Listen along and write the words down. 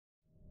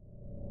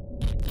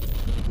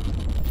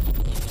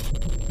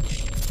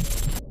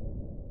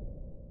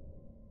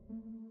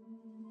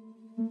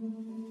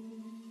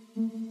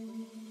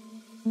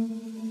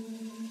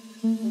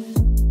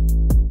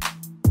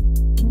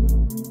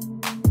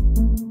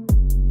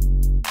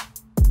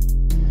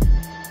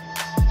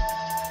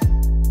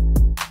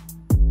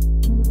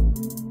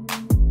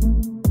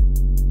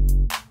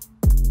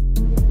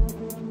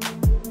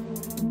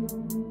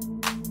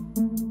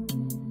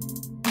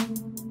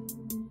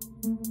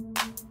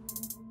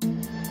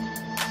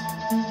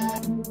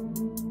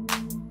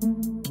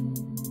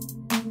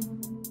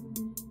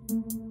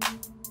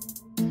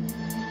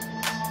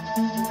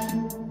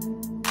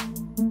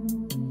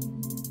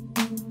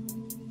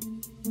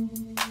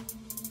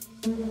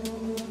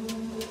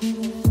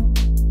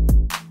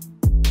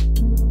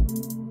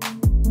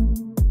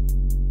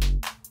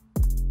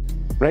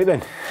Right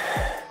then,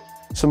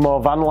 some more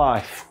van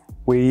life.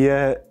 We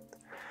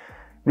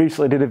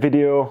recently did a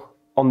video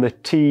on the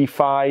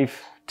T5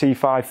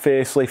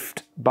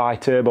 facelift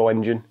bi-turbo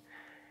engine,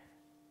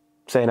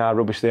 saying how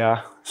rubbish they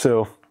are.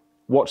 So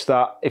watch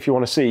that if you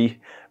want to see.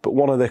 But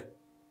one of the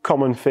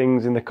common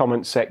things in the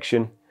comments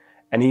section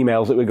and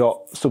emails that we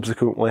got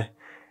subsequently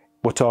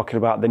were talking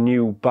about the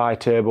new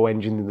bi-turbo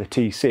engine in the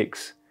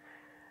T6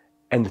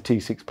 and the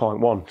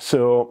T6.1.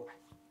 So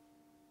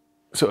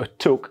sort of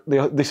took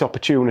this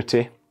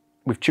opportunity.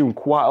 We've tuned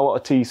quite a lot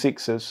of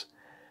T6s,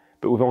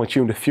 but we've only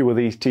tuned a few of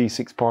these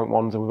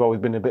T6.1s, and we've always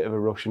been in a bit of a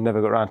rush and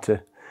never got around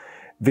to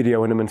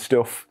videoing them and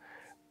stuff.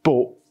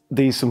 But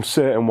these some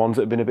certain ones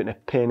that have been a bit of a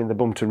pain in the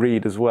bum to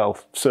read as well.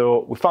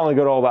 So we finally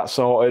got all that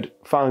sorted,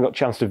 finally got a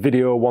chance to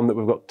video one that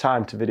we've got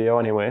time to video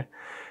anyway.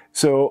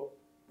 So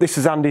this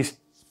is Andy's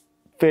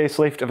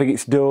facelift. I think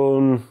it's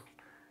done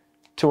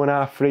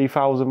 2,500,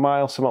 3,000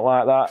 miles, something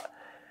like that.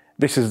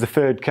 This is the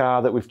third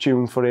car that we've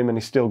tuned for him, and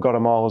he's still got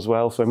them all as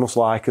well, so he must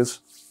like us.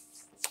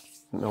 I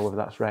don't know whether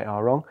that's right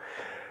or wrong.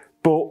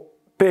 But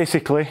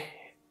basically,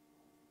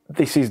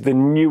 this is the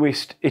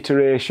newest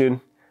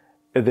iteration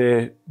of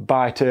the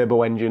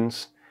bi-turbo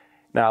engines.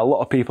 Now, a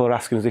lot of people are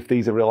asking us if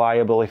these are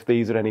reliable, if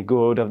these are any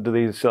good, do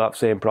these still have the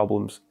same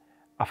problems?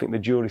 I think the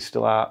jury's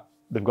still out.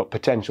 They've got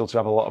potential to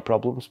have a lot of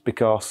problems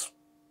because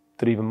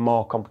they're even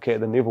more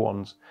complicated than the other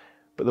ones.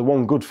 But the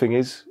one good thing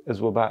is,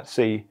 as we're about to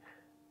see,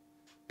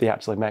 they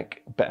actually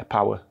make better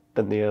power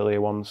than the earlier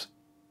ones,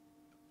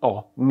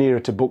 or nearer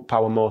to book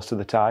power most of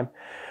the time,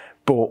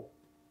 but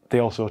they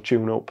also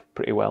tune up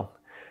pretty well.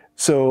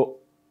 So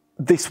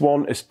this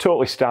one is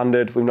totally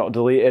standard. We've not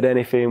deleted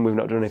anything, we've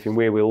not done anything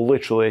weird, we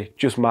literally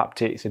just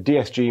mapped it. It's a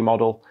DSG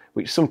model,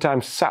 which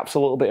sometimes saps a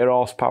little bit of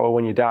horsepower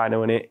when you're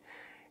dynoing it,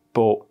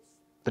 but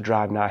they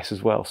drive nice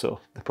as well, so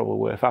they're probably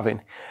worth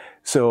having.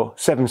 So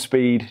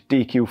 7-speed,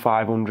 DQ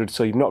 500,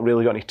 so you've not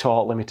really got any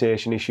torque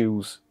limitation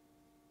issues.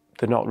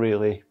 They're not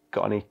really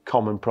got any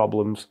common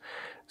problems,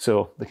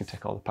 so they can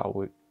take all the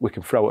power we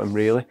can throw at them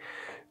really.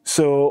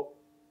 So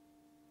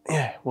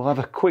yeah, we'll have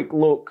a quick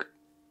look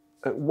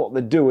at what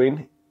they're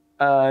doing,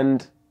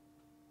 and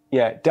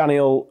yeah,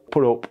 Daniel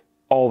put up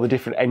all the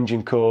different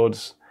engine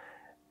codes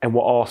and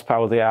what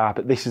horsepower they are,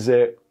 but this is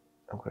I've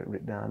got it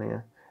written down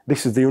here.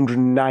 This is the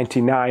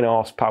 199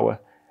 horsepower,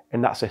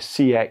 and that's a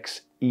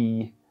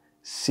CXEC.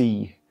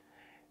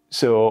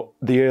 So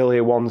the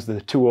earlier ones,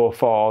 the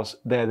 204s,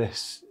 they're the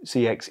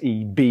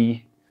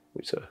CXEB,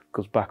 which sort of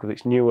goes backwards.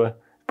 It's newer,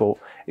 but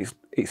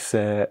it's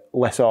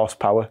less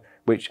horsepower,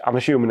 which I'm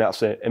assuming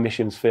that's an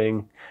emissions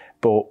thing.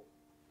 But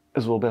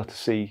as we'll be able to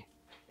see,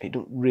 it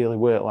doesn't really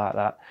work like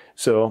that.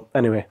 So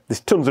anyway,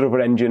 there's tons of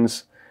other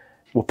engines.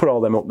 We'll put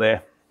all them up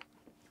there.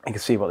 You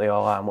can see what they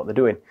all are and what they're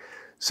doing.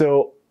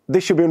 So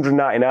this should be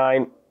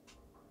 199.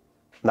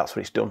 That's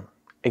what it's done.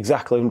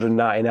 Exactly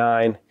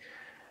 199.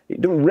 It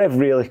doesn't rev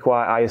really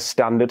quite high as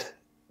standard,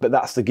 but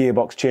that's the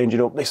gearbox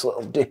changing up. This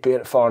little dip here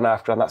at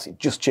 4.5 grand, that's it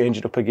just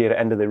changing up a gear at the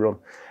end of the run.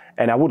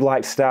 And I would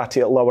like to start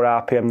it at lower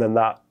RPM than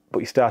that, but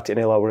you start it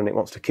any lower and it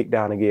wants to kick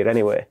down a gear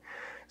anyway.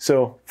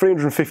 So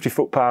 350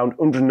 foot-pound,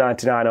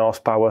 199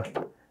 horsepower.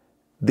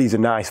 These are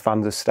nice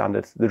fans as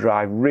standard. They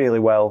drive really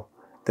well.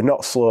 They're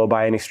not slow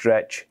by any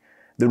stretch.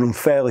 They run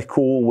fairly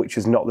cool, which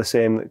is not the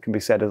same that can be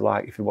said as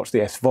like if you watch the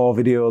S4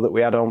 video that we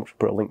had on, which I'll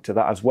put a link to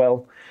that as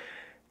well.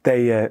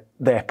 They're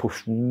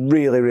pushed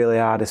really, really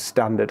hard as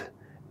standard,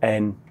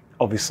 and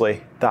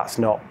obviously that's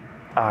not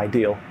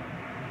ideal.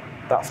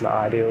 That's not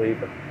ideal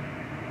either.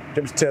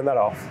 Just turn that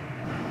off.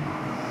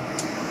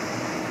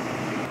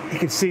 You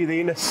can see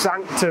the inner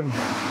sanctum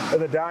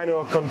of the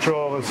dyno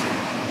controllers.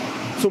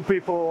 Some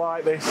people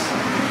like this.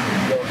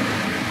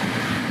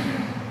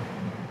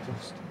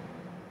 Just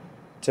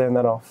turn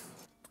that off.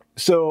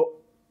 So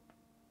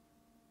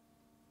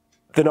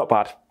they're not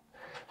bad.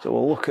 So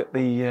we'll look at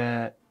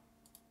the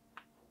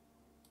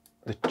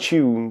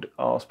tuned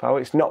horsepower.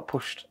 It's not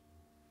pushed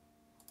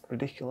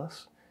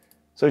ridiculous.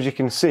 So as you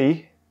can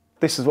see,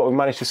 this is what we've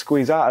managed to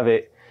squeeze out of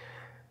it.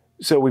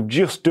 So we've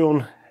just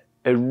done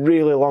a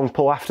really long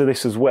pull after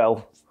this as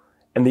well,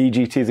 and the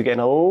EGTs are getting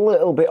a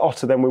little bit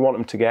hotter than we want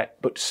them to get,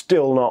 but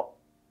still not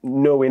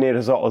nowhere near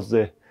as hot as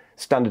the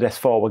standard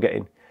S4 we're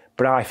getting.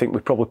 But I think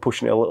we're probably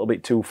pushing it a little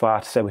bit too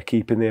far to say we're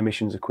keeping the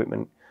emissions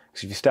equipment,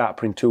 because if you start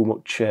putting too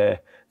much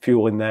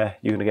fuel in there,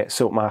 you're going to get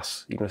soot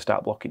mass, you're going to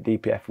start blocking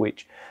DPF,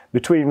 which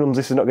between runs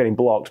this is not getting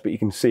blocked, but you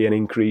can see an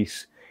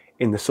increase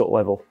in the soot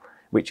level,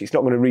 which it's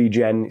not going to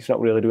regen, it's not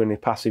really doing any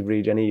passive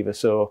regen either,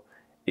 so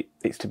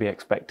it's to be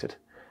expected.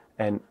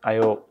 And I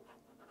hope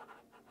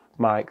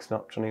Mike's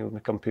not trying to use my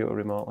computer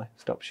remotely,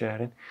 stop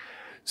sharing.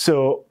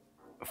 So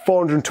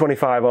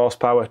 425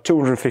 horsepower,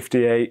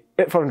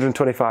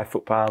 425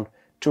 foot-pound,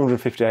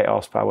 258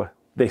 horsepower.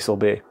 This will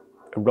be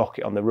a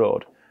rocket on the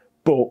road,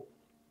 but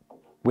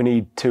we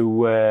need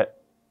to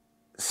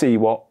see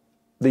what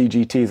the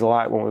EGTs are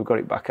like when we've got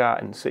it back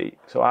out and see.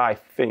 So I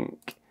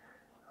think,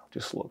 I'll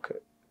just look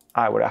at,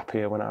 I were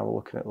happier when I was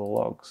looking at the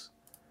logs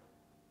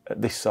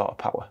at this sort of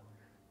power.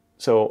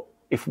 So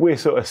if we're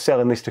sort of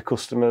selling this to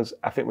customers,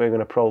 I think we're going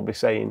to probably be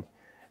saying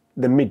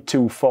the mid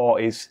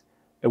 240s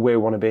are where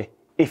we want to be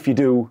if you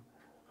do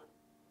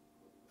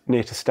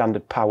near to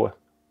standard power.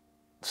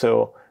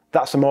 So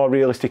that's a more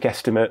realistic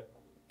estimate.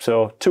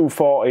 So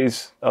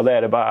 240s or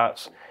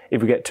thereabouts.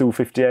 If we get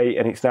 258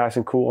 and it's nice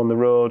and cool on the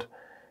road,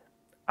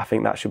 I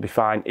think that should be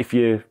fine. If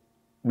you're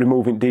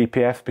removing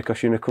DPF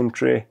because you're in a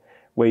country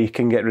where you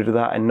can get rid of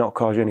that and not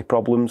cause you any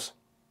problems,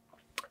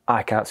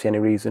 I can't see any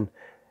reason,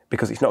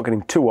 because it's not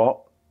getting too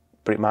hot,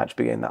 but it might just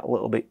be getting that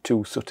little bit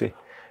too sooty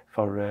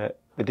for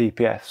the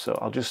DPF. So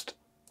I'll just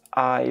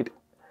hide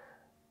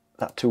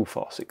that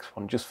 246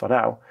 one just for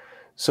now.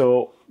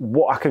 So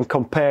what I can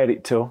compare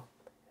it to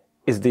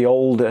is the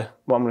older,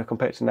 what I'm going to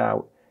compare it to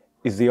now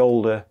is the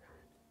older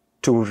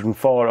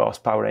 204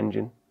 horsepower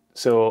engine.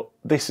 So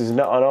this is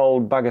not an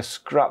old bag of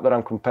scrap that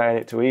I'm comparing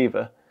it to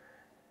either.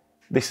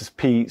 This is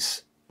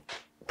Pete's,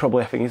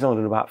 probably I think he's only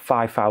done about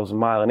 5,000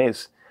 miles in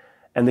his,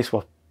 and this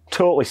was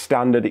totally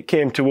standard. It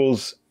came to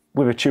us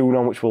with a tune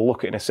on, which we'll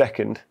look at in a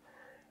second,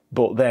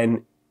 but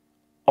then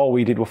all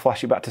we did was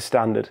flash it back to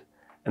standard,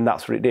 and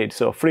that's what it did.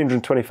 So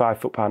 325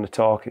 foot-pound of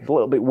torque. It's a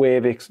little bit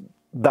wavy, 'cause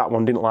that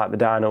one didn't like the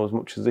dyno as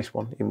much as this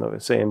one, even though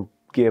it's the same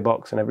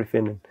gearbox and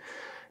everything, and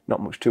not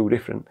much too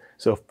different.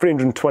 So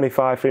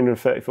 325,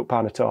 330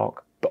 foot-pound of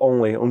torque, but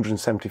only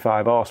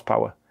 175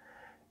 horsepower.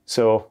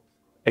 So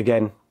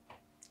again,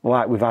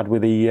 like we've had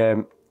with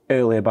the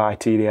earlier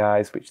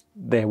Bi-TDIs, which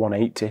they're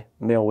 180,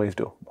 and they always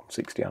do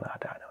 160 on our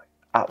dyno.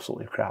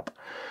 Absolutely crap.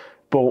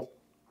 But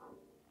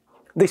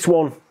this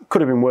one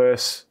could have been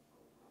worse,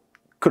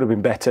 could have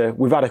been better.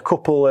 We've had a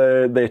couple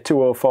the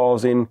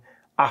 204s in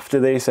after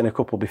this and a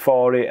couple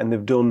before it, and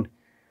they've done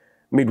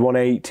mid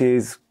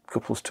 180s,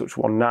 couples touch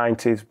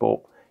 190s, but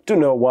don't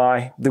know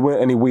why. There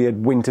weren't any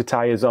weird winter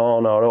tyres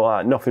on or all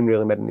that. Nothing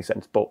really made any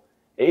sense, but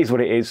it is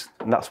what it is,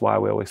 and that's why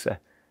we always say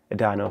a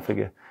dyno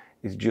figure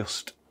is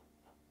just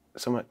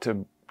something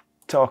to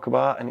talk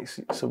about, and it's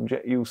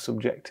used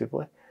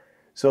subjectively.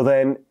 So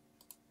then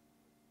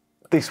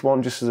this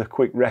one, just as a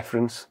quick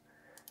reference,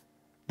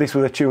 this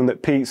was a tune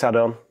that Pete's had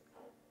on,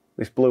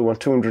 this blue one,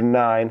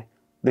 209.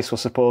 This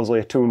was supposedly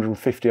a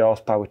 250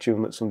 horsepower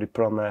tune that somebody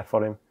put on there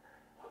for him.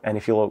 And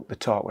if you look, the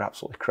torque were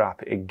absolutely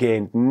crap. It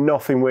gained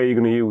nothing where you're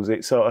going to use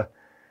it. Sort of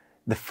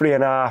the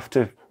 3.5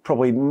 to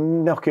probably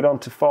knock it on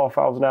to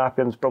 4,000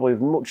 RPMs, probably as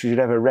much as you'd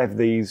ever rev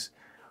these,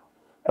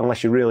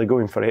 unless you're really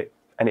going for it.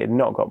 And it had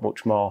not got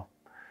much more,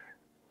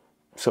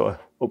 sort of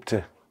up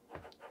to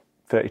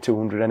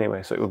 3,200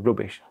 anyway, so it was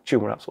rubbish.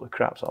 Tune were absolutely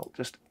crap, so I'll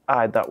just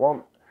hide that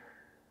one.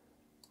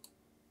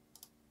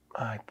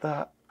 Hide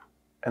that.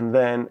 And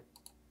then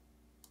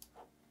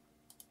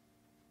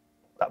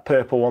that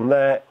purple one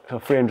there, so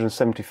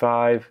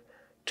 375,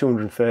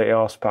 230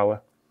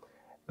 horsepower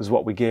is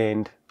what we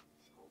gained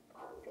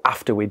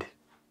after we'd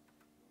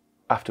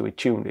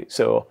tuned it.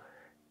 So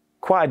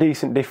quite a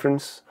decent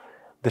difference.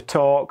 The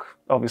torque,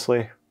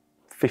 obviously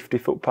 50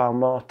 foot-pound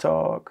more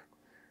torque,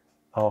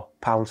 or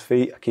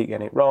pounds-feet, I keep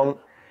getting it wrong.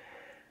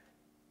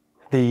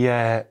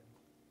 And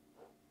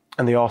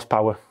the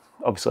horsepower,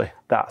 obviously,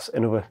 that's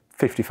another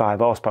 55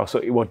 horsepower. So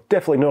it was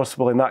definitely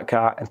noticeable in that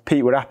car, and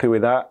Pete were happy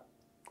with that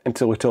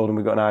until we told him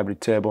we got an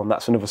hybrid turbo, and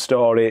that's another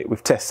story.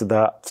 We've tested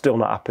that, still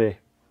not happy.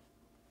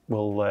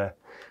 We'll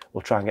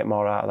try and get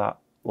more out of that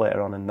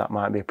later on, and that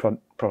might be a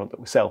product that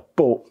we sell.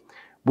 But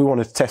we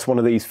wanted to test one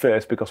of these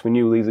first because we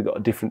knew these had got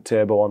a different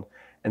turbo on,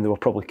 and they were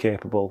probably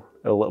capable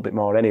a little bit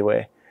more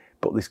anyway.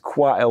 But there's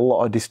quite a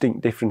lot of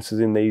distinct differences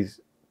in these.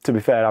 To be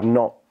fair, I've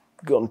not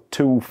gone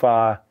too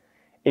far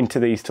into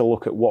these to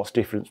look at what's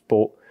different,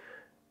 but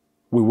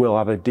we will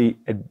have a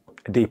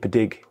deeper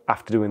dig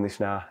after doing this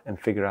now and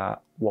figure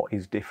out what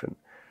is different.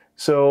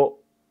 So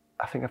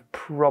I think I've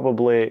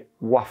probably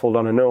waffled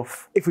on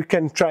enough. If we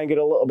can try and get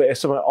a little bit of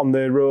something on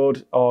the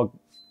road, or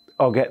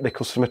get the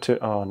customer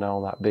to, oh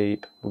no, that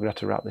beep, we're gonna have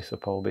to wrap this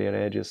up all, be here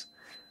ages.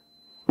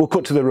 We'll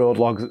cut to the road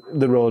logs,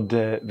 the road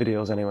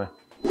videos anyway.